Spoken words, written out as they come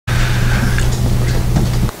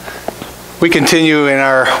We continue in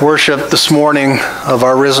our worship this morning of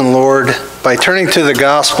our risen Lord by turning to the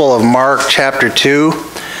Gospel of Mark chapter 2.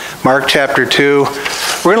 Mark chapter 2.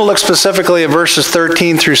 We're going to look specifically at verses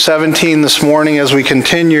 13 through 17 this morning as we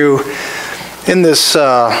continue in this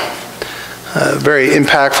very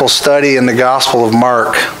impactful study in the Gospel of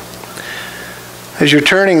Mark. As you're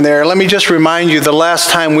turning there, let me just remind you the last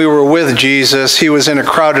time we were with Jesus, he was in a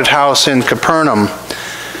crowded house in Capernaum.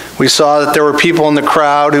 We saw that there were people in the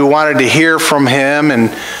crowd who wanted to hear from him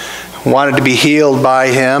and wanted to be healed by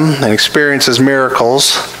him and experience his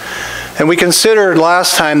miracles. And we considered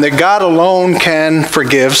last time that God alone can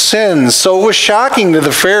forgive sins. So it was shocking to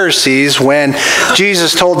the Pharisees when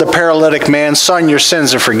Jesus told the paralytic man, "Son, your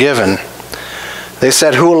sins are forgiven." They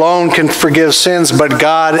said, "Who alone can forgive sins but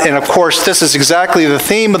God?" And of course, this is exactly the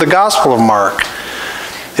theme of the Gospel of Mark.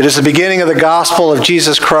 It is the beginning of the gospel of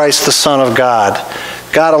Jesus Christ, the Son of God.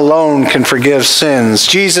 God alone can forgive sins.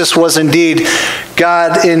 Jesus was indeed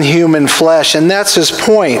God in human flesh, and that's his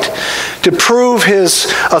point. To prove his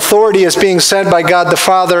authority as being sent by God the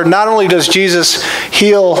Father, not only does Jesus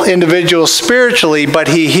heal individuals spiritually, but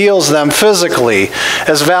he heals them physically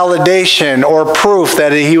as validation or proof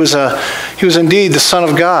that he was indeed the Son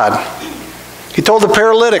of God. He told the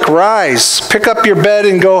paralytic, "Rise, pick up your bed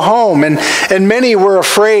and go home." And many were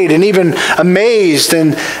afraid and even amazed,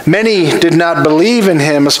 and many did not believe in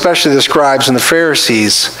him, especially the scribes and the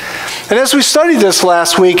Pharisees. And as we studied this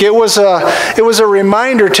last week, it was a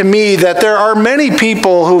reminder to me that there are many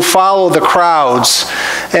people who follow the crowds,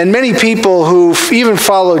 and many people who even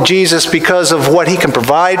follow Jesus because of what he can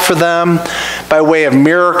provide for them by way of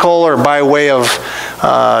miracle or by way of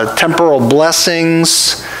temporal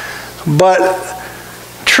blessings. But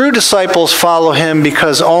true disciples follow him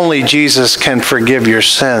because only Jesus can forgive your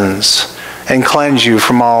sins and cleanse you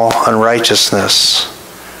from all unrighteousness.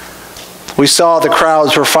 We saw the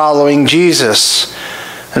crowds were following Jesus.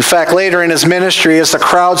 In fact, later in his ministry, as the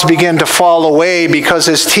crowds began to fall away because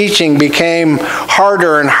his teaching became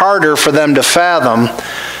harder and harder for them to fathom,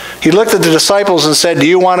 he looked at the disciples and said, "Do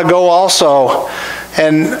you want to go also?"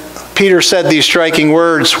 And Peter said these striking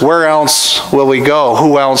words, "Where else will we go?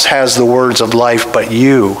 Who else has the words of life but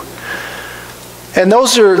you?" And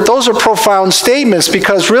those are profound statements,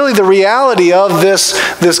 because really the reality of this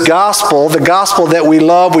gospel, the gospel that we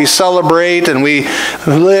love, we celebrate, and we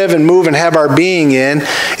live and move and have our being in,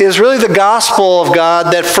 is really the gospel of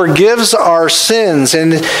God that forgives our sins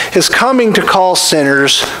and is coming to call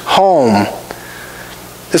sinners home.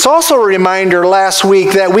 It's also a reminder last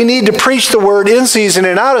week that we need to preach the word in season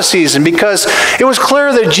and out of season, because it was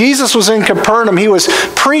clear that Jesus was in Capernaum. He was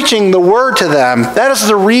preaching the word to them. That is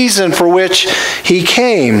the reason for which he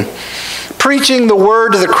came. Preaching the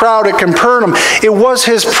word to the crowd at Capernaum. It was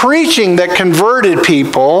his preaching that converted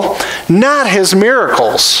people, not his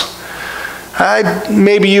miracles.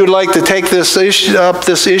 Maybe you'd like to take this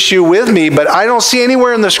issue with me, but I don't see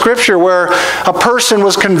anywhere in the scripture where a person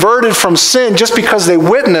was converted from sin just because they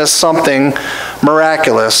witnessed something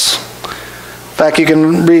miraculous. In fact, you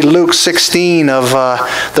can read Luke 16 of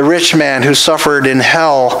the rich man who suffered in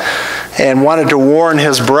hell and wanted to warn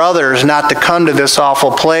his brothers not to come to this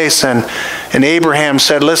awful place. And Abraham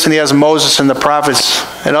said, "Listen, he has Moses and the prophets."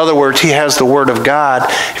 In other words, he has the word of God.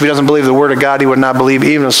 If he doesn't believe the word of God, he would not believe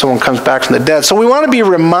even if someone comes back from the dead. So we want to be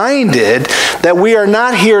reminded that we are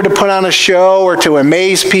not here to put on a show or to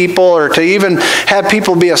amaze people or to even have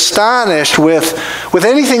people be astonished with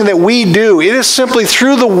anything that we do. It is simply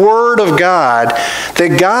through the word of God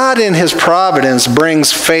that God in his providence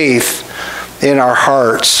brings faith in our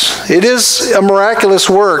hearts. It is a miraculous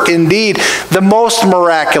work, indeed, the most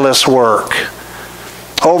miraculous work,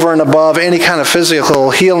 over and above any kind of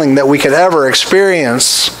physical healing that we could ever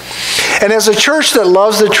experience. And as a church that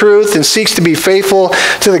loves the truth and seeks to be faithful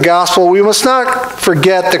to the gospel, we must not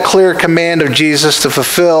forget the clear command of Jesus to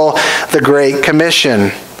fulfill the Great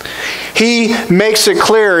Commission. He makes it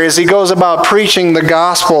clear as he goes about preaching the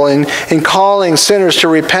gospel and calling sinners to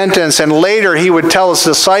repentance. And later he would tell his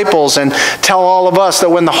disciples and tell all of us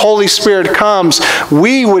that when the Holy Spirit comes,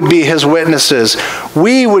 we would be his witnesses.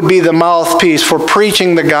 We would be the mouthpiece for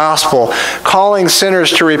preaching the gospel, calling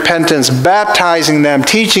sinners to repentance, baptizing them,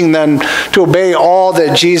 teaching them to obey all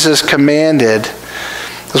that Jesus commanded.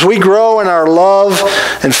 As we grow in our love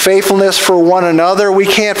and faithfulness for one another, we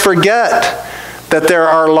can't forget that there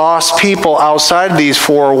are lost people outside these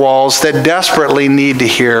four walls that desperately need to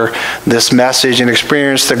hear this message and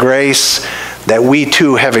experience the grace that we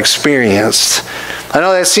too have experienced. I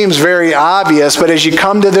know that seems very obvious, but as you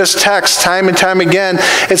come to this text time and time again,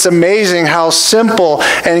 it's amazing how simple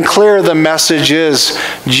and clear the message is.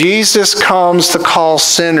 Jesus comes to call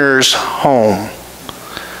sinners home.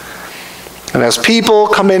 And as people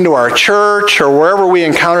come into our church or wherever we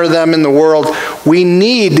encounter them in the world, we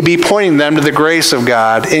need to be pointing them to the grace of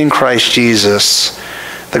God in Christ Jesus,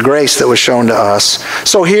 the grace that was shown to us.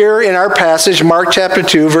 So here in our passage, Mark chapter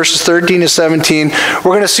 2, verses 13 to 17,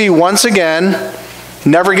 we're going to see once again,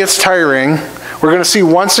 never gets tiring, we're going to see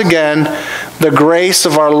once again the grace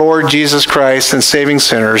of our Lord Jesus Christ in saving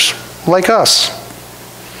sinners like us.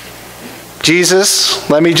 Jesus,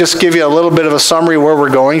 let me just give you a little bit of a summary where we're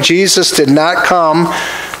going. Jesus did not come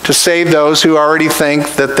to save those who already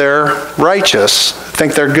think that they're righteous,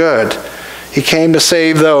 think they're good. He came to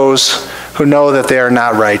save those who know that they are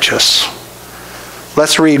not righteous.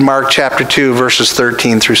 Let's read Mark chapter 2, verses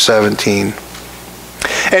 13 through 17.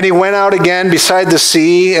 And he went out again beside the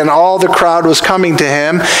sea, and all the crowd was coming to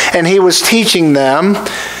him, and he was teaching them.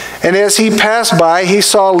 And as he passed by, he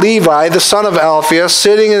saw Levi, the son of Alphaeus,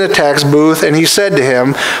 sitting in the tax booth, and he said to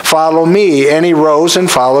him, "Follow me." And he rose and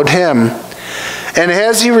followed him. And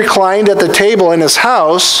as he reclined at the table in his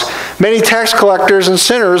house, many tax collectors and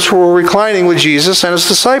sinners were reclining with Jesus and his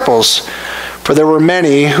disciples, for there were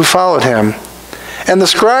many who followed him. And the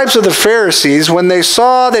scribes of the Pharisees, when they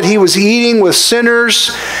saw that he was eating with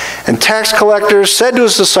sinners and tax collectors, said to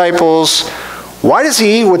his disciples, "Why does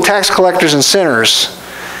he eat with tax collectors and sinners?"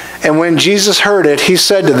 And when Jesus heard it, he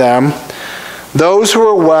said to them, "Those who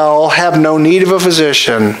are well have no need of a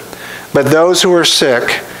physician, but those who are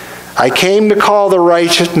sick. I came to call the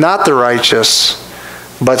righteous, not the righteous,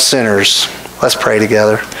 but sinners." Let's pray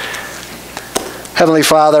together. Heavenly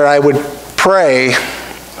Father, I would pray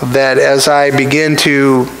that as I begin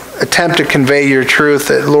to attempt to convey your truth,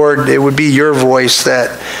 that, Lord, it would be your voice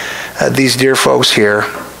that these dear folks hear.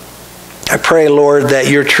 I pray, Lord, that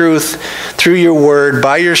your truth through your word,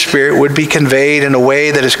 by your Spirit, would be conveyed in a way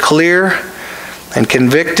that is clear and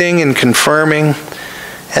convicting and confirming,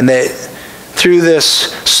 and that through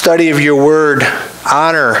this study of your word,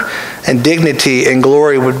 honor and dignity and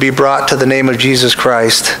glory would be brought to the name of Jesus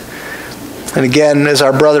Christ. And again, as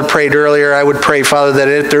our brother prayed earlier, I would pray, Father, that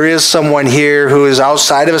if there is someone here who is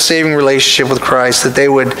outside of a saving relationship with Christ, that they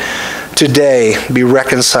would today be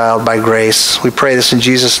reconciled by grace. We pray this in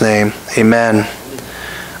Jesus' name. Amen.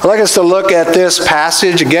 I'd like us to look at this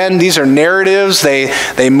passage. Again, these are narratives. They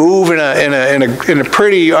move in a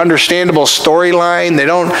pretty understandable storyline. They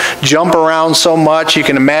don't jump around so much. You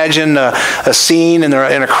can imagine a scene in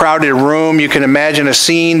a crowded room. You can imagine a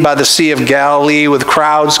scene by the Sea of Galilee with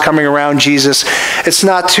crowds coming around Jesus. It's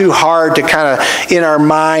not too hard to kind of, in our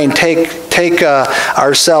mind, take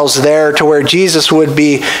ourselves there to where Jesus would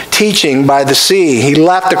be teaching by the sea. He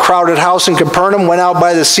left the crowded house in Capernaum, went out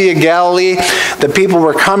by the Sea of Galilee. The people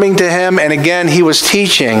were coming to him, and again, he was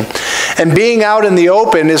teaching. And being out in the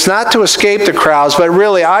open is not to escape the crowds, but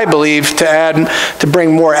really, I believe, to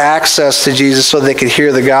bring more access to Jesus so they could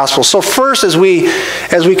hear the gospel. So first, as we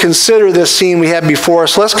consider this scene we have before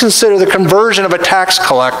us, let's consider the conversion of a tax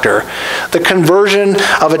collector. The conversion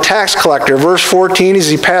of a tax collector. Verse 14, as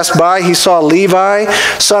he passed by, he saw Levi,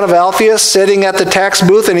 son of Alphaeus, sitting at the tax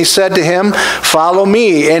booth, and he said to him, "Follow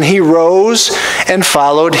me." And he rose and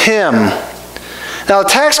followed him. Now, the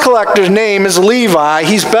tax collector's name is Levi.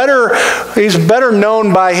 He's better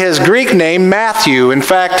known by his Greek name, Matthew. In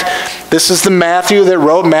fact, this is the Matthew that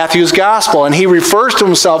wrote Matthew's gospel, and he refers to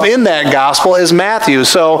himself in that gospel as Matthew.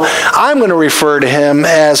 So I'm going to refer to him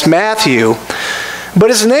as Matthew.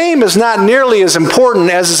 But his name is not nearly as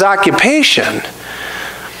important as his occupation.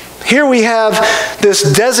 Here we have this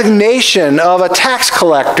designation of a tax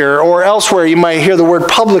collector, or elsewhere you might hear the word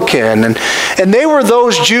publican. And they were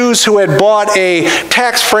those Jews who had bought a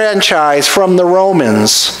tax franchise from the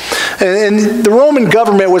Romans. And the Roman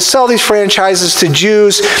government would sell these franchises to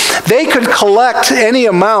Jews. They could collect any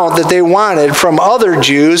amount that they wanted from other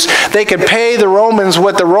Jews. They could pay the Romans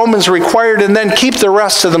what the Romans required and then keep the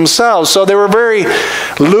rest to themselves. So they were very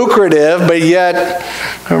lucrative, but yet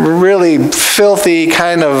really filthy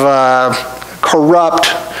kind of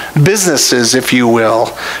corrupt businesses, if you will,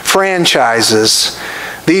 franchises.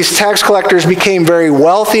 These tax collectors became very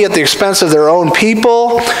wealthy at the expense of their own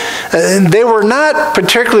people. They were not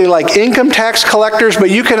particularly like income tax collectors,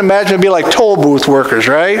 but you can imagine it'd be like toll booth workers,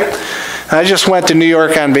 right? I just went to New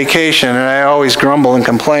York on vacation, and I always grumble and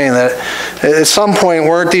complain that at some point,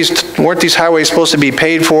 weren't these highways supposed to be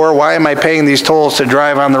paid for? Why am I paying these tolls to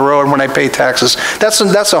drive on the road when I pay taxes?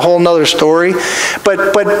 That's a whole nother story.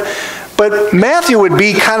 But Matthew would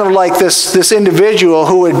be kind of like this individual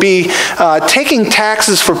who would be taking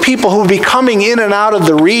taxes for people who would be coming in and out of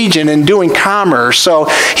the region and doing commerce. So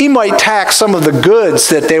he might tax some of the goods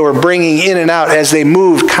that they were bringing in and out as they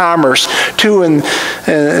moved commerce to and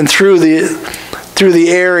through the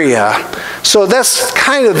area. So that's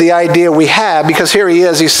kind of the idea we have, because here he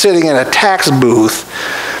is, he's sitting in a tax booth.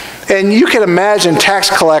 And you can imagine tax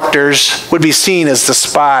collectors would be seen as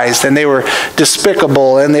despised, and they were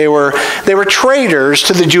despicable, and they were traitors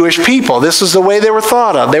to the Jewish people. This is the way they were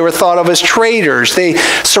thought of. They were thought of as traitors. They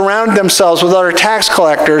surrounded themselves with other tax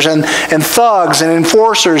collectors and thugs and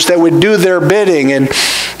enforcers that would do their bidding. And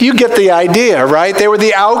you get the idea, right? They were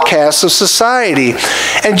the outcasts of society.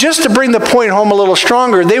 And just to bring the point home a little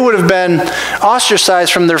stronger, they would have been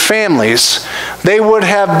ostracized from their families. They would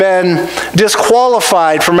have been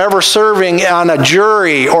disqualified from ever serving on a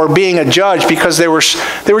jury or being a judge, because they were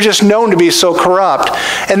just known to be so corrupt.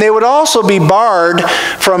 And they would also be barred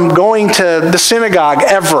from going to the synagogue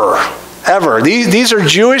ever. These are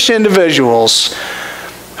Jewish individuals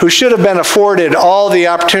who should have been afforded all the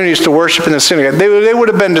opportunities to worship in the synagogue. They would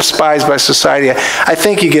have been despised by society. I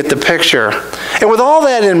think you get the picture. And with all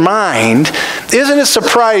that in mind, isn't it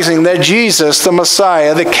surprising that Jesus, the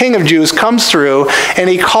Messiah, the King of Jews, comes through and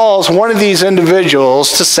he calls one of these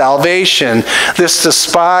individuals to salvation, this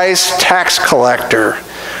despised tax collector?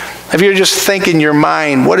 If you're just thinking in your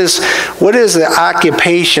mind, what is the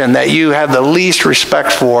occupation that you have the least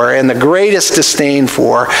respect for and the greatest disdain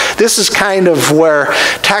for? This is kind of where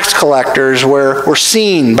tax collectors were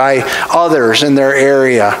seen by others in their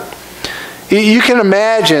area. You can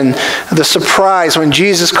imagine the surprise when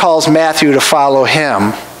Jesus calls Matthew to follow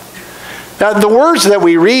him. Now, the words that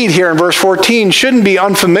we read here in verse 14 shouldn't be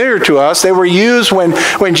unfamiliar to us. They were used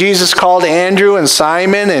when Jesus called Andrew and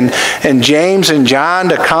Simon and James and John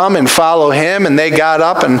to come and follow him, and they got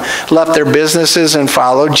up and left their businesses and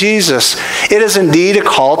followed Jesus. It is indeed a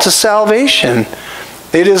call to salvation.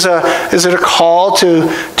 Is it a call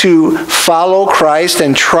to follow Christ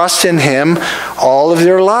and trust in him all of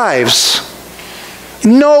their lives?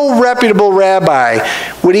 No reputable rabbi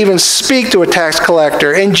would even speak to a tax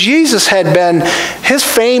collector. And Jesus his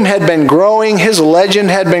fame had been growing, his legend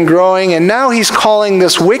had been growing, and now he's calling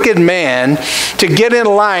this wicked man to get in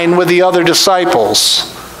line with the other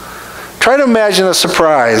disciples. Try to imagine the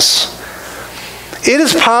surprise. It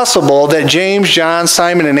is possible that James, John,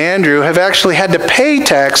 Simon, and Andrew have actually had to pay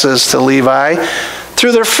taxes to Levi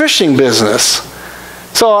through their fishing business.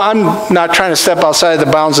 So I'm not trying to step outside the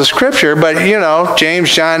bounds of Scripture, but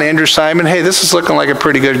James, John, Andrew, Simon, hey, this is looking like a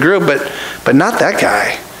pretty good group, but not that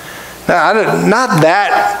guy. Not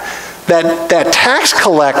that tax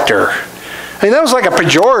collector. I mean, that was like a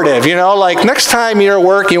pejorative, like next time you're at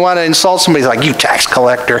work, you want to insult somebody, like, you tax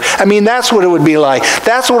collector. I mean, that's what it would be like.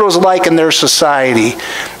 That's what it was like in their society.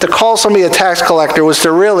 To call somebody a tax collector was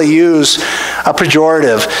to really use a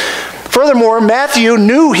pejorative. Furthermore, Matthew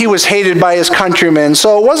knew he was hated by his countrymen,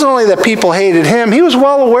 so it wasn't only that people hated him, he was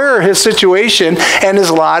well aware of his situation and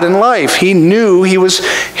his lot in life. He knew he was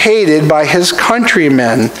hated by his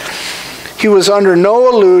countrymen. He was under no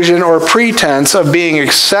illusion or pretense of being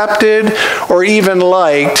accepted or even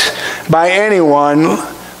liked by anyone,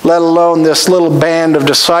 let alone this little band of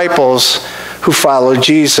disciples who followed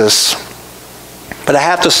Jesus. But I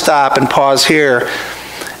have to stop and pause here.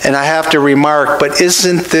 And I have to remark, but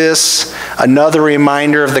isn't this another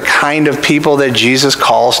reminder of the kind of people that Jesus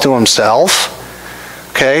calls to himself?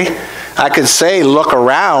 Okay? I could say look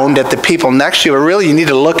around at the people next to you, but really you need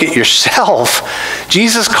to look at yourself.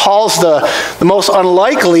 Jesus calls the most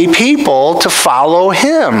unlikely people to follow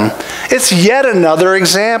him. It's yet another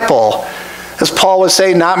example. As Paul would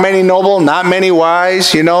say, not many noble, not many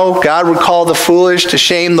wise. God would call the foolish to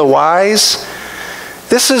shame the wise.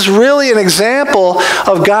 This is really an example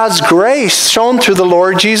of God's grace shown through the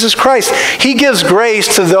Lord Jesus Christ. He gives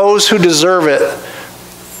grace to those who deserve it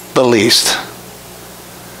the least.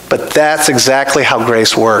 But that's exactly how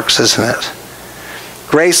grace works, isn't it?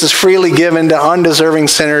 Grace is freely given to undeserving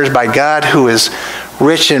sinners by God, who is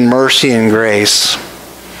rich in mercy and grace.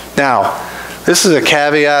 Now, this is a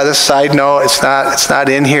caveat, this side note, it's not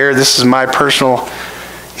in here. This is my personal.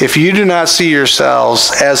 If you do not see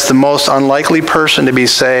yourselves as the most unlikely person to be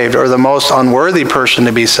saved or the most unworthy person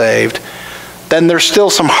to be saved, then there's still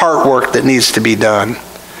some heart work that needs to be done.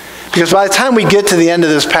 Because by the time we get to the end of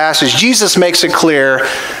this passage, Jesus makes it clear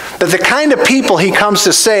that the kind of people he comes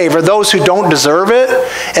to save are those who don't deserve it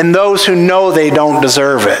and those who know they don't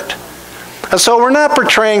deserve it. And so we're not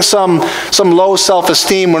portraying some low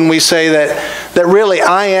self-esteem when we say that really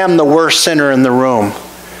I am the worst sinner in the room.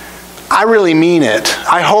 I really mean it.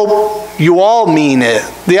 I hope you all mean it.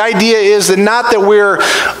 The idea is that not that we're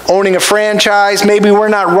owning a franchise, maybe we're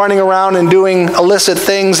not running around and doing illicit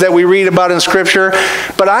things that we read about in Scripture,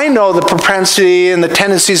 but I know the propensity and the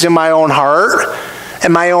tendencies in my own heart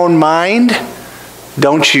and my own mind.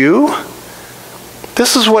 Don't you?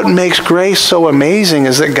 This is what makes grace so amazing,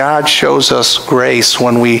 is that God shows us grace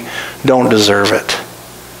when we don't deserve it.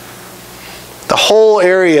 The whole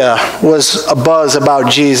area was abuzz about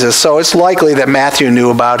Jesus, so it's likely that Matthew knew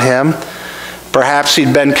about him. Perhaps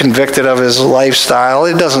he'd been convicted of his lifestyle.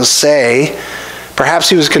 It doesn't say. Perhaps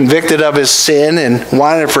he was convicted of his sin and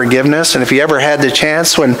wanted forgiveness, and if he ever had the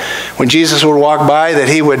chance when Jesus would walk by that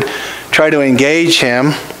he would try to engage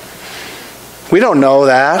him. We don't know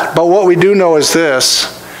that, but what we do know is this,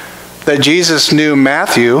 that Jesus knew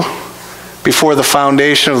Matthew before the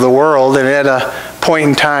foundation of the world, and at a point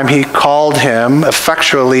in time he called him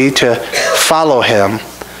effectually to follow him.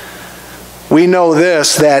 We know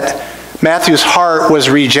this, that Matthew's heart was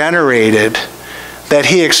regenerated, that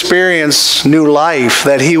he experienced new life,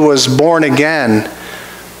 that he was born again,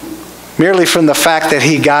 merely from the fact that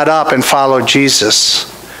he got up and followed Jesus.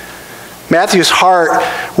 Matthew's heart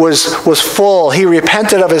was full. He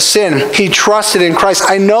repented of his sin. He trusted in Christ.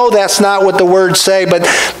 I know that's not what the words say, but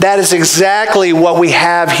that is exactly what we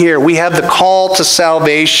have here. We have the call to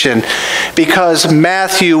salvation because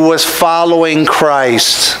Matthew was following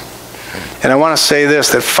Christ. And I want to say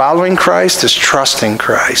this, that following Christ is trusting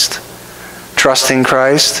Christ. Trusting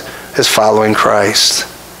Christ is following Christ.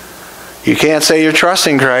 You can't say you're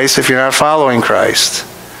trusting Christ if you're not following Christ.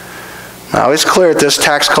 Now, it's clear that this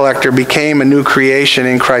tax collector became a new creation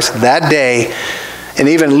in Christ that day. And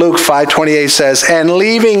even Luke 5:28 says, and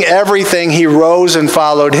leaving everything, he rose and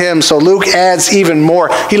followed him. So Luke adds even more.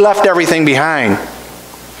 He left everything behind.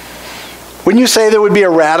 Wouldn't you say there would be a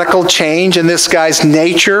radical change in this guy's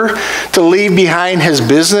nature to leave behind his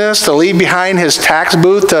business, to leave behind his tax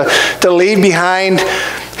booth, to leave behind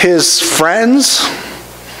his friends?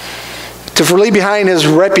 To leave behind his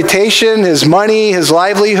reputation, his money, his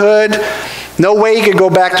livelihood. No way he could go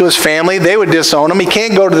back to his family. They would disown him. He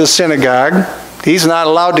can't go to the synagogue. He's not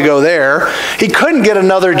allowed to go there. He couldn't get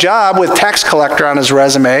another job with tax collector on his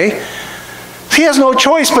resume. He has no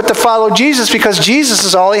choice but to follow Jesus because Jesus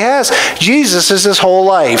is all he has. Jesus is his whole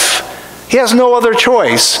life. He has no other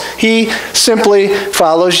choice. He simply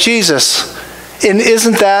follows Jesus. And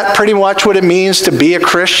isn't that pretty much what it means to be a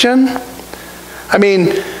Christian? I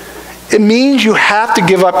mean, it means you have to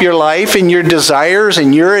give up your life and your desires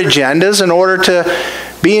and your agendas in order to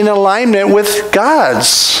be in alignment with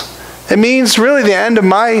God's. It means really the end of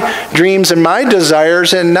my dreams and my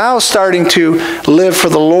desires and now starting to live for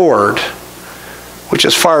the Lord, which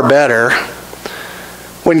is far better.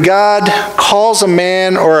 When God calls a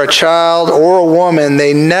man or a child or a woman,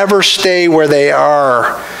 they never stay where they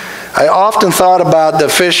are. I often thought about the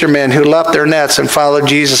fishermen who left their nets and followed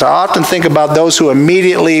Jesus. I often think about those who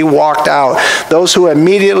immediately walked out, those who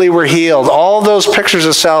immediately were healed, all those pictures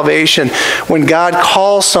of salvation. When God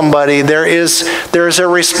calls somebody, there is a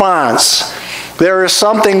response. There is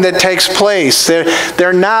something that takes place.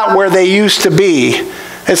 They're not where they used to be.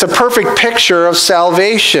 It's a perfect picture of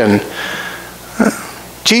salvation.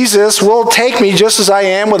 Jesus will take me just as I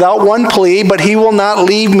am without one plea, but he will not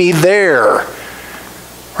leave me there.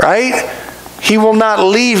 Right? He will not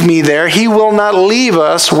leave me there. He will not leave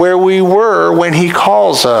us where we were when he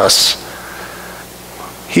calls us.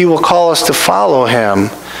 He will call us to follow him.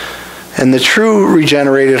 And the true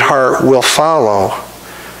regenerated heart will follow.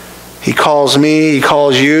 He calls me, he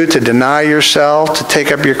calls you to deny yourself, to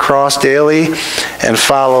take up your cross daily and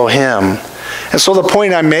follow him. And so the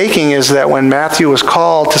point I'm making is that when Matthew was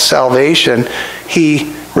called to salvation,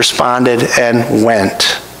 he responded and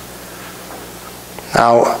went.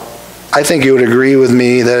 Now, I think you would agree with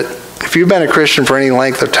me that if you've been a Christian for any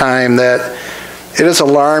length of time, that it is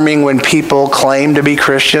alarming when people claim to be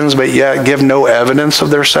Christians but yet give no evidence of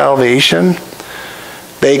their salvation.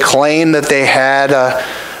 They claim that they had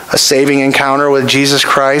a saving encounter with Jesus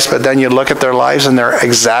Christ, but then you look at their lives and they're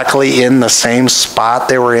exactly in the same spot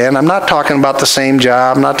they were in. I'm not talking about the same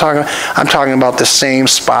job. I'm talking about the same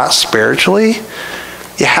spot spiritually.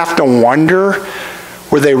 You have to wonder,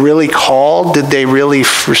 were they really called? Did they really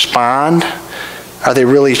respond? Are they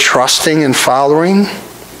really trusting and following?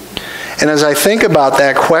 And as I think about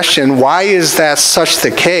that question, why is that such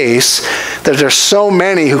the case that there's so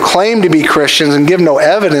many who claim to be Christians and give no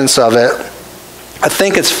evidence of it? I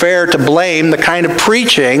think it's fair to blame the kind of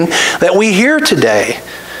preaching that we hear today.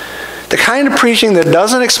 The kind of preaching that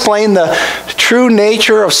doesn't explain the true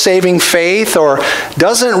nature of saving faith or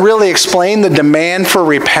doesn't really explain the demand for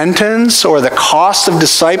repentance or the cost of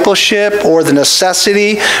discipleship or the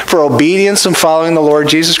necessity for obedience and following the Lord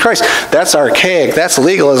Jesus Christ. That's archaic. That's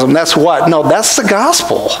legalism. That's what? No, that's the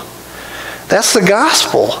gospel. That's the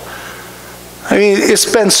gospel. I mean,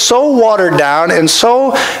 it's been so watered down and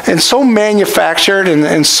so manufactured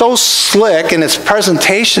and so slick in its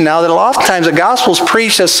presentation now that oftentimes the gospel is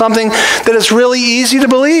preached as something that is really easy to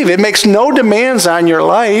believe. It makes no demands on your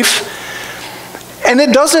life. And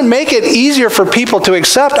it doesn't make it easier for people to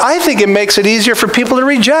accept. I think it makes it easier for people to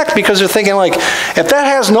reject, because they're thinking, like, if that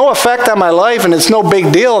has no effect on my life and it's no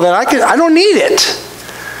big deal, then I don't need it.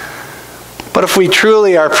 But if we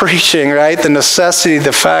truly are preaching, right, the necessity,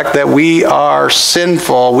 the fact that we are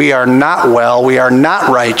sinful, we are not well, we are not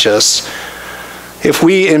righteous, if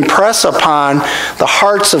we impress upon the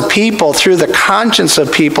hearts of people through the conscience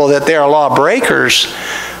of people that they are lawbreakers,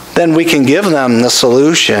 then we can give them the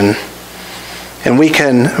solution. And we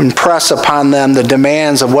can impress upon them the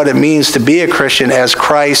demands of what it means to be a Christian as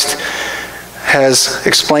Christ has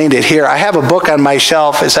explained it here. I have a book on my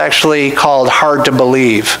shelf. It's actually called Hard to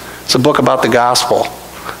Believe. It's a book about the gospel.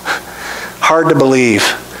 Hard to believe.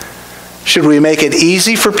 Should we make it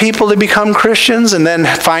easy for people to become Christians and then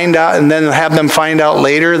have them find out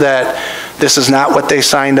later that this is not what they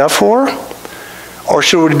signed up for? Or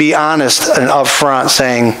should we be honest and upfront,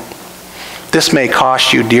 saying, this may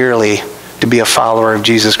cost you dearly to be a follower of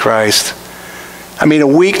Jesus Christ? I mean, a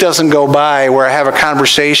week doesn't go by where I have a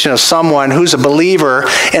conversation of someone who's a believer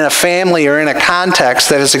in a family or in a context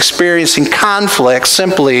that is experiencing conflict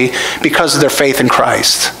simply because of their faith in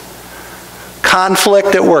Christ.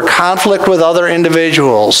 Conflict at work, conflict with other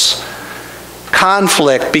individuals,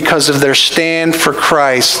 conflict because of their stand for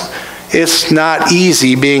Christ. It's not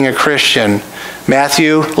easy being a Christian.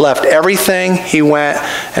 Matthew left everything. He went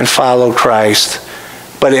and followed Christ.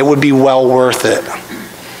 But it would be well worth it.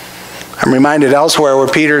 I'm reminded elsewhere where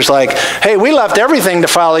Peter's like, hey, we left everything to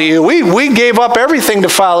follow you. We gave up everything to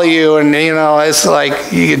follow you. And, it's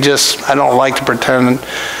like, you could just, I don't like to pretend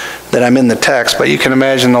that I'm in the text, but you can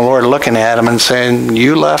imagine the Lord looking at him and saying,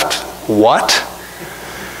 you left what?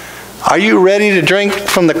 Are you ready to drink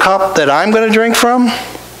from the cup that I'm going to drink from?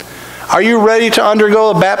 Are you ready to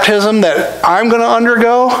undergo the baptism that I'm going to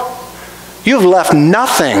undergo? You've left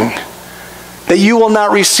nothing that you will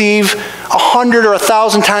not receive 100 or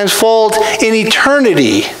 1,000 times fold in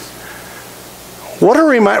eternity. What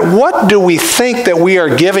do we think that we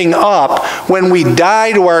are giving up when we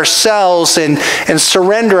die to ourselves and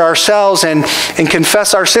surrender ourselves and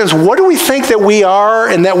confess our sins? What do we think that we are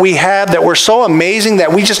and that we have, that we're so amazing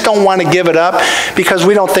that we just don't want to give it up because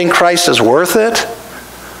we don't think Christ is worth it?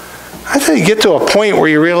 I think you get to a point where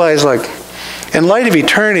you realize, like, in light of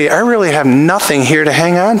eternity, I really have nothing here to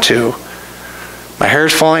hang on to. My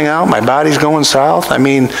hair's falling out. My body's going south. I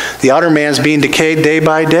mean, the outer man's being decayed day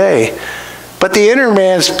by day. But the inner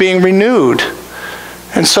man's being renewed.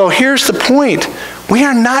 And so here's the point. We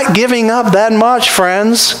are not giving up that much,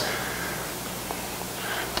 friends.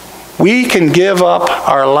 We can give up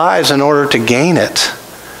our lives in order to gain it.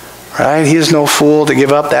 Right? He is no fool to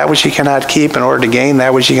give up that which he cannot keep in order to gain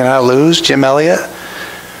that which he cannot lose. Jim Elliot.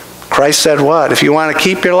 Christ said what? If you want to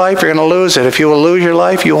keep your life, you're going to lose it. If you will lose your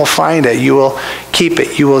life, you will find it. You will keep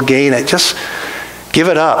it. You will gain it. Just give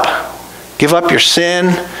it up. Give up your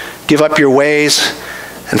sin. Give up your ways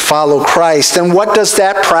and follow Christ. And what does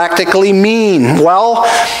that practically mean? Well,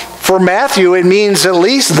 for Matthew, it means at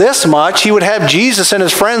least this much. He would have Jesus and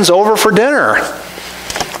his friends over for dinner.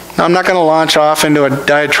 Now, I'm not going to launch off into a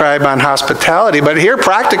diatribe on hospitality, but here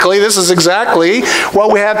practically this is exactly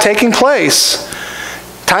what we have taking place.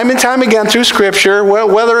 Time and time again through Scripture,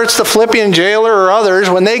 whether it's the Philippian jailer or others,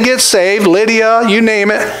 when they get saved, Lydia, you name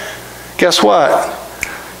it, guess what?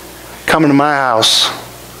 Come to my house.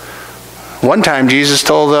 One time Jesus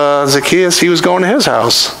told Zacchaeus he was going to his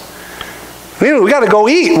house. We got to go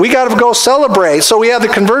eat. We got to go celebrate. So we have the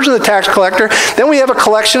conversion of the tax collector. Then we have a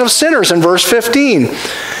collection of sinners in verse 15.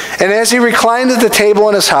 And as he reclined at the table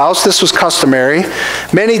in his house, this was customary,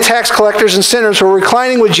 many tax collectors and sinners were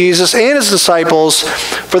reclining with Jesus and his disciples,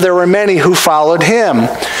 for there were many who followed him.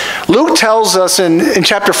 Luke tells us in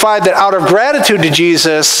chapter 5 that out of gratitude to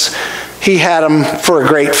Jesus, he had him for a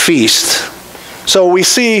great feast. So we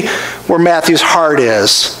see where Matthew's heart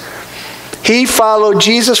is. He followed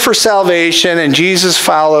Jesus for salvation, and Jesus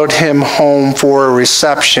followed him home for a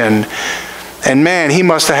reception. And man, he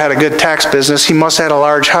must have had a good tax business. He must have had a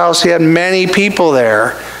large house. He had many people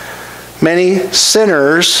there. Many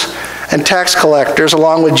sinners and tax collectors,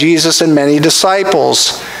 along with Jesus and many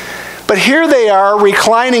disciples. But here they are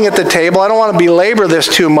reclining at the table. I don't want to belabor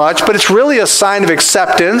this too much, but it's really a sign of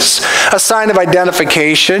acceptance, a sign of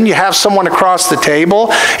identification. You have someone across the table.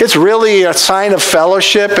 It's really a sign of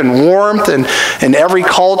fellowship and warmth, and in every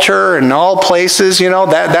culture and all places,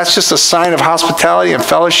 that's just a sign of hospitality and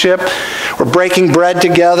fellowship. We're breaking bread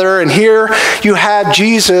together, and here you have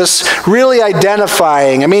Jesus really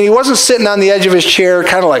identifying. He wasn't sitting on the edge of his chair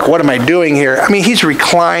kind of like, what am I doing here? He's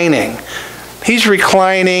reclining. He's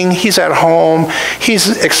reclining. He's at home.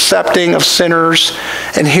 He's accepting of sinners.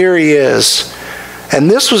 And here he is.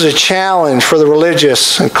 And this was a challenge for the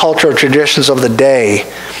religious and cultural traditions of the day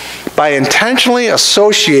by intentionally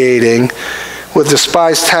associating with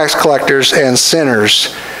despised tax collectors and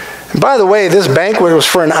sinners. And by the way, this banquet was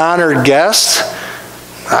for an honored guest.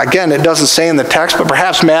 Again, it doesn't say in the text, but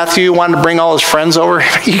perhaps Matthew wanted to bring all his friends over.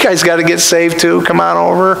 You guys got to get saved too. Come on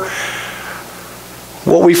over.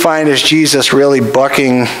 What we find is Jesus really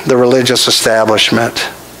bucking the religious establishment.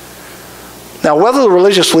 Now, whether the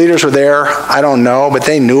religious leaders were there, I don't know, but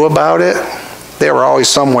they knew about it. They were always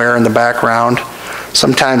somewhere in the background.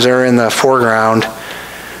 Sometimes they were in the foreground.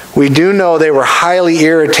 We do know they were highly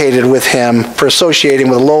irritated with him for associating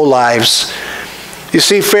with lowlives. You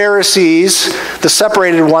see, Pharisees, the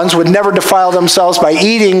separated ones, would never defile themselves by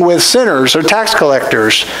eating with sinners or tax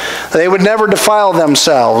collectors. They would never defile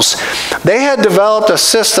themselves. They had developed a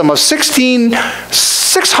system of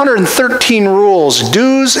 613 rules,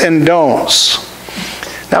 do's and don'ts.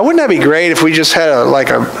 Now, wouldn't that be great if we just had a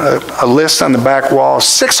list on the back wall,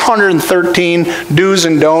 613 do's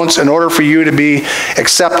and don'ts in order for you to be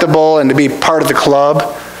acceptable and to be part of the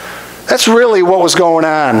club? That's really what was going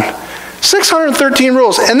on. 613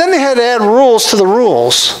 rules. And then they had to add rules to the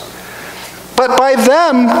rules. But by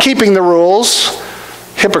them keeping the rules,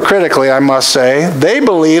 hypocritically I must say, they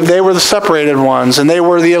believed they were the separated ones and they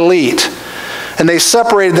were the elite. And they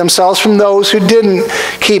separated themselves from those who didn't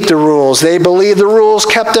keep the rules. They believed the rules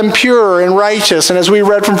kept them pure and righteous. And as we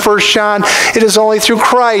read from 1 John, it is only through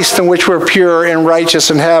Christ in which we're pure and righteous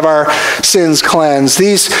and have our sins cleansed.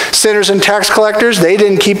 These sinners and tax collectors, they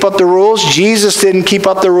didn't keep up the rules. Jesus didn't keep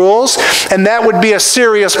up the rules. And that would be a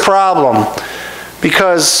serious problem,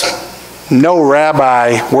 because no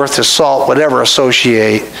rabbi worth his salt would ever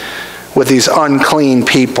associate with these unclean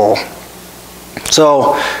people.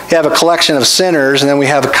 So you have a collection of sinners, and then we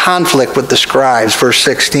have a conflict with the scribes, verse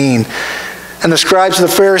 16. And the scribes and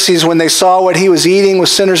the Pharisees, when they saw what he was eating with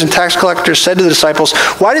sinners and tax collectors, said to the disciples,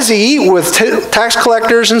 "Why does he eat with tax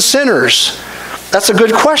collectors and sinners?" That's a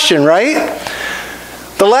good question, right?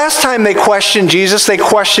 The last time they questioned Jesus, they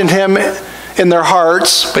questioned him in their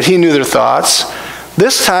hearts, but he knew their thoughts.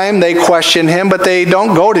 This time they question him, but they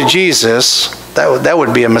don't go to Jesus. That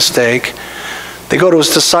would be a mistake. They go to his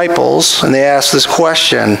disciples and they ask this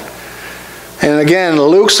question. And again,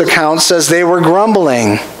 Luke's account says they were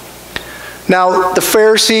grumbling. Now, the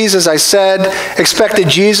Pharisees, as I said, expected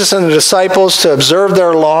Jesus and the disciples to observe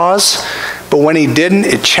their laws, but when he didn't,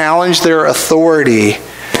 it challenged their authority.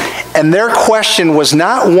 And their question was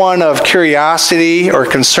not one of curiosity or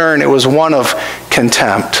concern, it was one of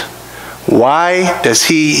contempt. Why does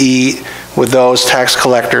he eat with those tax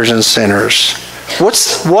collectors and sinners?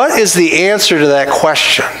 What is the answer to that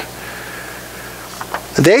question?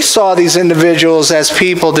 They saw these individuals as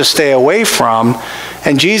people to stay away from,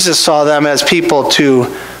 and Jesus saw them as people to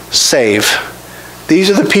save. These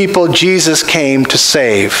are the people Jesus came to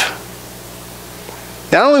save.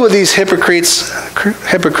 Not only would these hypocrites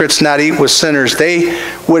not eat with sinners, they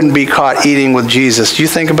wouldn't be caught eating with Jesus. Do you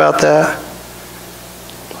think about that?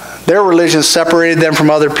 Their religion separated them from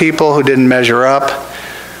other people who didn't measure up,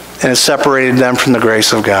 and it separated them from the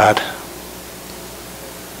grace of God.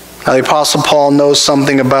 Now, the Apostle Paul knows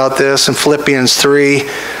something about this. In Philippians 3,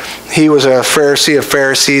 he was a Pharisee of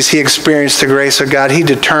Pharisees. He experienced the grace of God. He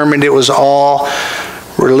determined it was all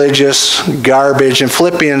religious garbage. In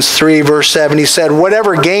Philippians 3, verse 7, he said,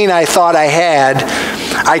 "Whatever gain I thought I had,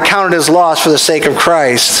 I counted as loss for the sake of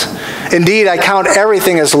Christ. Indeed, I count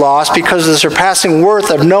everything as loss because of the surpassing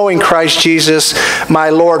worth of knowing Christ Jesus, my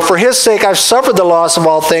Lord. For his sake I've suffered the loss of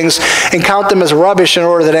all things and count them as rubbish in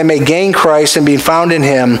order that I may gain Christ and be found in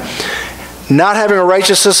him. Not having a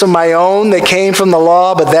righteousness of my own that came from the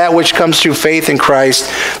law, but that which comes through faith in Christ,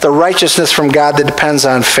 the righteousness from God that depends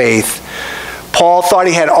on faith." Paul thought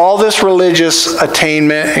he had all this religious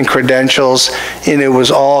attainment and credentials, and it was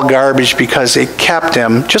all garbage because it kept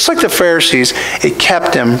him, just like the Pharisees, it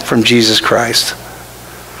kept him from Jesus Christ.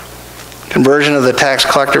 Conversion of the tax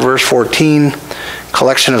collector, verse 14.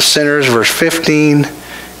 Collection of sinners, verse 15.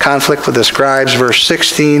 Conflict with the scribes, verse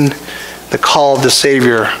 16. The call of the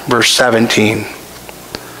Savior, verse 17.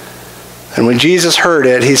 And when Jesus heard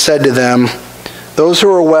it, he said to them, "Those who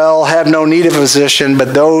are well have no need of a physician,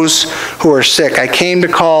 but those who are sick. I came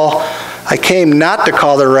not to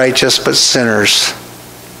call the righteous, but sinners."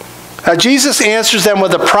 Now Jesus answers them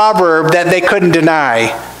with a proverb that they couldn't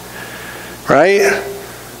deny. Right?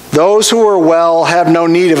 Those who are well have no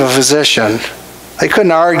need of a physician. They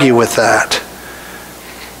couldn't argue with that.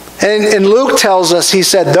 And Luke tells us, he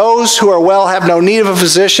said, "Those who are well have no need of a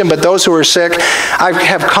physician, but those who are sick, I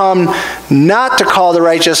have come not to call the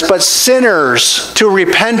righteous, but sinners to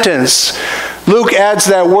repentance." Luke adds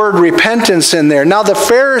that word repentance in there. Now the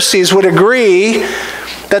Pharisees would agree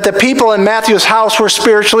that the people in Matthew's house were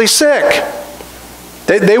spiritually sick.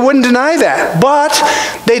 They wouldn't deny that, but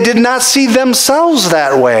they did not see themselves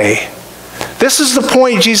that way. This is the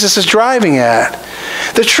point Jesus is driving at.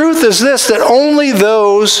 The truth is this, that only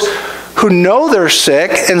those who know they're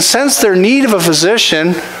sick and sense their need of a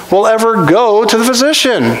physician will ever go to the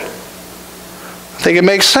physician. I think it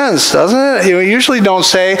makes sense, doesn't it? You usually don't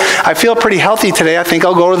say, "I feel pretty healthy today, I think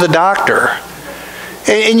I'll go to the doctor."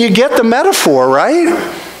 And you get the metaphor, right?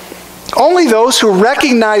 Only those who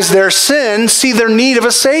recognize their sin see their need of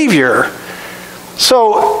a Savior.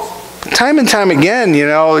 So, time and time again,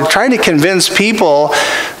 trying to convince people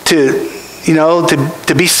to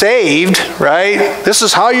be saved, right? This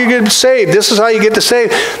is how you get saved. This is how you get to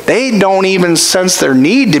save. They don't even sense their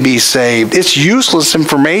need to be saved. It's useless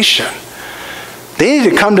information. They need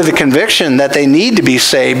to come to the conviction that they need to be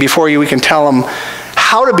saved before we can tell them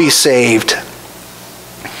how to be saved.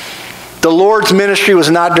 The Lord's ministry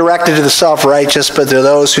was not directed to the self-righteous, but to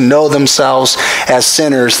those who know themselves as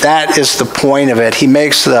sinners. That is the point of it. He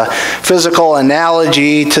makes the physical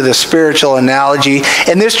analogy to the spiritual analogy.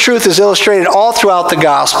 And this truth is illustrated all throughout the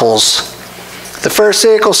Gospels. The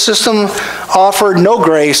Pharisaical system offered no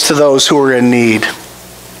grace to those who were in need.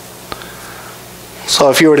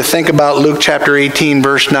 So if you were to think about Luke chapter 18,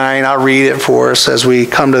 verse 9, I'll read it for us as we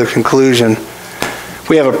come to the conclusion.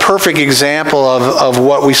 We have a perfect example of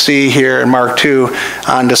what we see here in Mark 2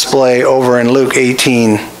 on display over in Luke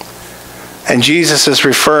 18. And Jesus is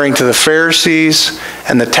referring to the Pharisees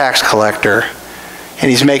and the tax collector.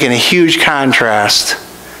 And he's making a huge contrast.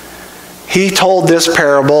 He told this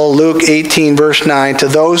parable, Luke 18, verse 9, to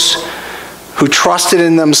those who trusted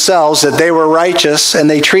in themselves that they were righteous and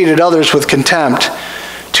they treated others with contempt.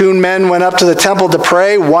 Two men went up to the temple to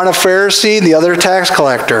pray, one a Pharisee, the other a tax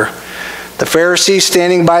collector. The Pharisee,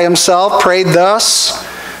 standing by himself, prayed thus.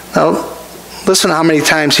 Now, listen to how many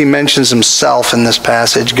times he mentions himself in this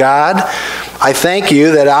passage. "God, I thank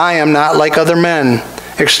you that I am not like other men,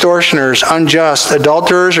 extortioners, unjust,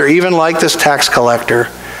 adulterers, or even like this tax collector.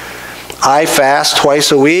 I fast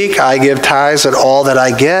twice a week. I give tithes at all that I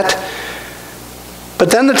get." But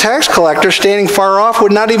then the tax collector, standing far off,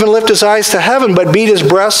 would not even lift his eyes to heaven, but beat his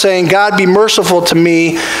breast, saying, "God, be merciful to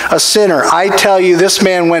me, a sinner. I tell you, this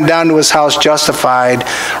man went down to his house justified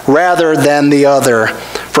rather than the other.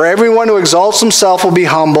 For everyone who exalts himself will be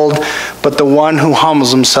humbled, but the one who humbles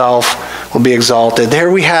himself will be exalted." There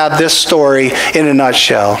we have this story in a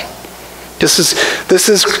nutshell. This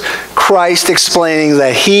is Christ explaining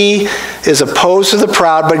that he is opposed to the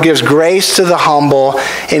proud but gives grace to the humble,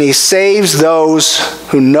 and he saves those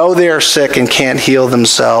who know they are sick and can't heal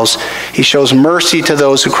themselves. He shows mercy to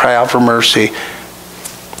those who cry out for mercy.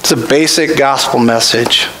 It's a basic gospel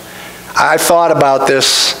message. I thought about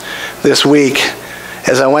this week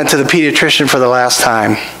as I went to the pediatrician for the last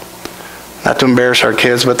time. Not to embarrass our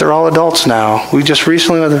kids, but they're all adults now. We just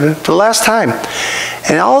recently went for the last time.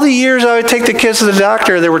 And all the years I would take the kids to the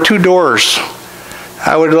doctor, there were two doors.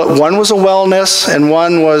 One was a wellness and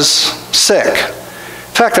one was sick.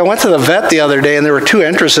 In fact, I went to the vet the other day and there were two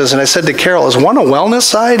entrances, and I said to Carol, "Is one a wellness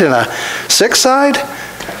side and a sick side?"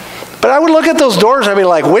 But I would look at those doors and I'd be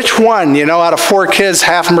like, which one? Out of 4 kids,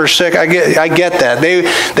 half of them are sick. I get that.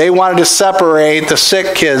 They wanted to separate the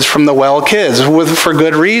sick kids from the well kids for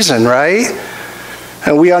good reason, right?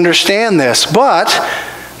 And we understand this. But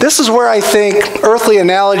this is where I think earthly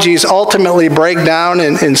analogies ultimately break down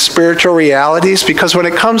in spiritual realities, because when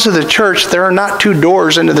it comes to the church, there are not 2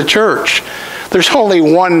 doors into the church. There's only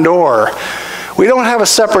one door. We don't have a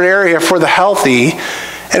separate area for the healthy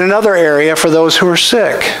and another area for those who are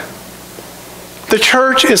sick. The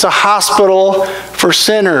church is a hospital for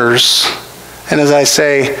sinners. And as I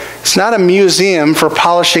say, it's not a museum for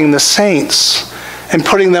polishing the saints and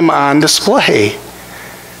putting them on display.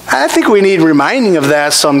 I think we need reminding of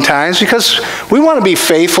that sometimes, because we want to be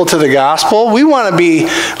faithful to the gospel. We want to be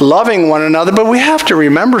loving one another, but we have to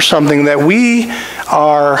remember something, that we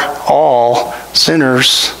are all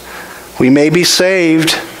sinners. We may be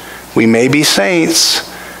saved. We may be saints.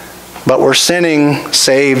 but we're sinning,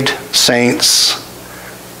 saved saints.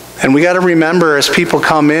 And we got to remember, as people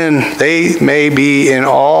come in, they may be in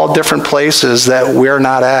all different places that we're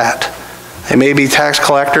not at. They may be tax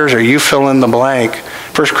collectors, or you fill in the blank.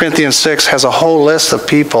 1 Corinthians 6 has a whole list of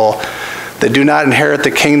people that do not inherit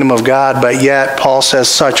the kingdom of God, but yet Paul says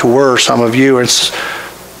such were some of you, and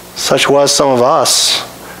such was some of us.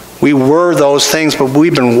 We were those things, but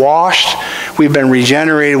we've been washed, we've been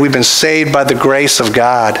regenerated, we've been saved by the grace of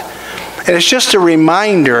God. And it's just a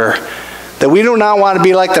reminder that we do not want to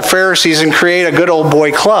be like the Pharisees and create a good old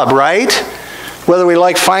boy club, right? Whether we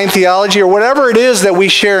like fine theology or whatever it is that we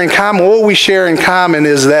share in common, what we share in common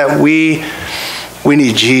is that we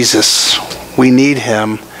need Jesus. We need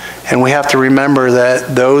him. And we have to remember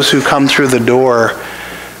that those who come through the door,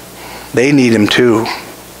 they need him too.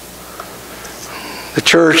 The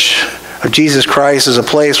Church of Jesus Christ is a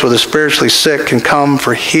place where the spiritually sick can come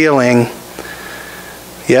for healing.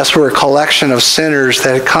 Yes, we're a collection of sinners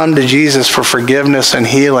that come to Jesus for forgiveness and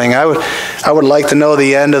healing. I would like to know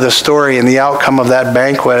the end of the story and the outcome of that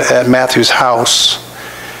banquet at Matthew's house,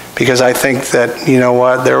 because I think that, you know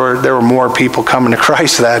what, there were more people coming to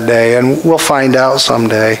Christ that day, and we'll find out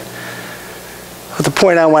someday. But the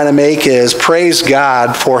point I want to make is, praise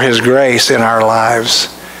God for his grace in our lives.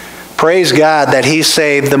 Praise God that he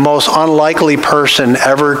saved the most unlikely person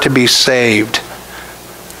ever to be saved.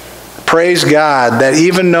 Praise God that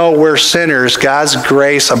even though we're sinners, God's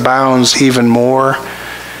grace abounds even more,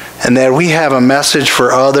 and that we have a message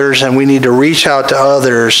for others, and we need to reach out to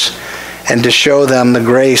others and to show them the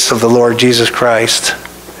grace of the Lord Jesus Christ.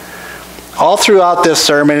 All throughout this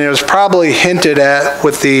sermon, it was probably hinted at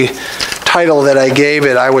with the title that I gave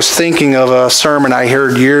it. I was thinking of a sermon I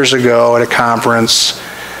heard years ago at a conference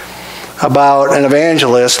about an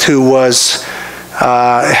evangelist who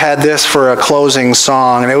had this for a closing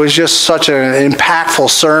song, and it was just such an impactful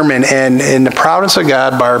sermon. And in the providence of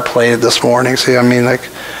God, Barb played it this morning. See, I mean, like,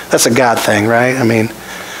 that's a God thing, right? I mean,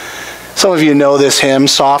 some of you know this hymn,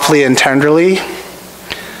 Softly and Tenderly.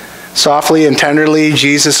 Softly and tenderly,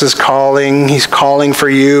 Jesus is calling. He's calling for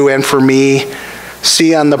you and for me.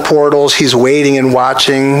 See on the portals, he's waiting and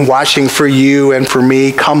watching for you and for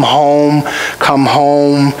me. Come home,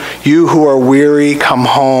 you who are weary, come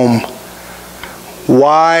home.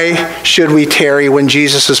 Why should we tarry when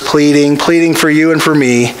Jesus is pleading for you and for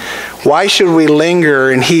me? Why should we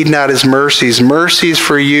linger and heed not his mercies? Mercies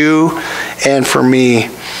for you and for me.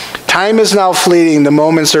 Time is now fleeting, the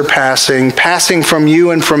moments are passing from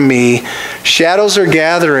you and from me. Shadows are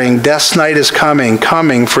gathering, death's night is coming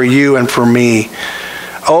for you and for me.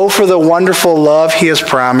 Oh, for the wonderful love he has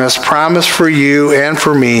promised for you and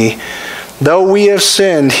for me. Though we have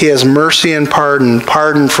sinned, he has mercy and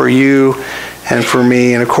pardon for you and for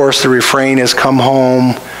me. And of course the refrain is, come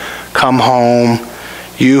home,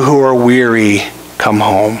 you who are weary, come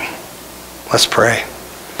home. Let's pray.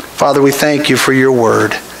 Father, we thank you for your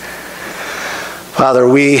word. Father,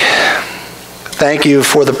 we thank you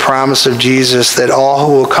for the promise of Jesus that all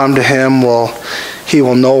who will come to him he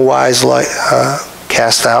will no wise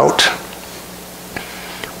cast out.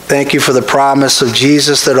 Thank you for the promise of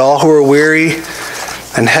Jesus that all who are weary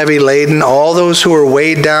and heavy laden, all those who are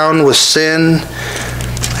weighed down with sin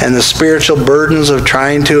and the spiritual burdens of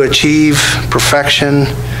trying to achieve perfection,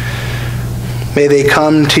 may they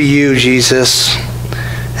come to you, Jesus,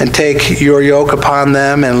 and take your yoke upon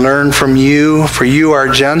them and learn from you, for you are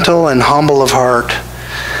gentle and humble of heart.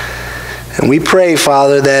 And we pray,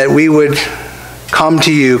 Father, that we would come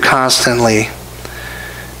to you constantly.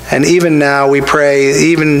 And even now we pray,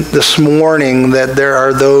 even this morning, that there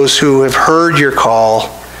are those who have heard your call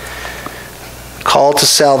to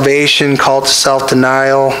salvation, call to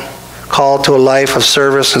self-denial, call to a life of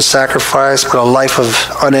service and sacrifice, but a life of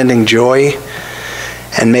unending joy.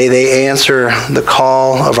 And may they answer the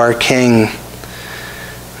call of our King.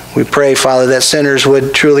 We pray, Father, that sinners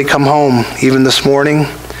would truly come home even this morning,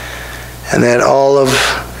 and that all of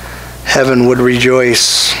heaven would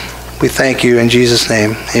rejoice. We thank you in Jesus'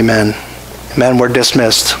 name. Amen. Amen. We're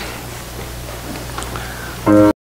dismissed.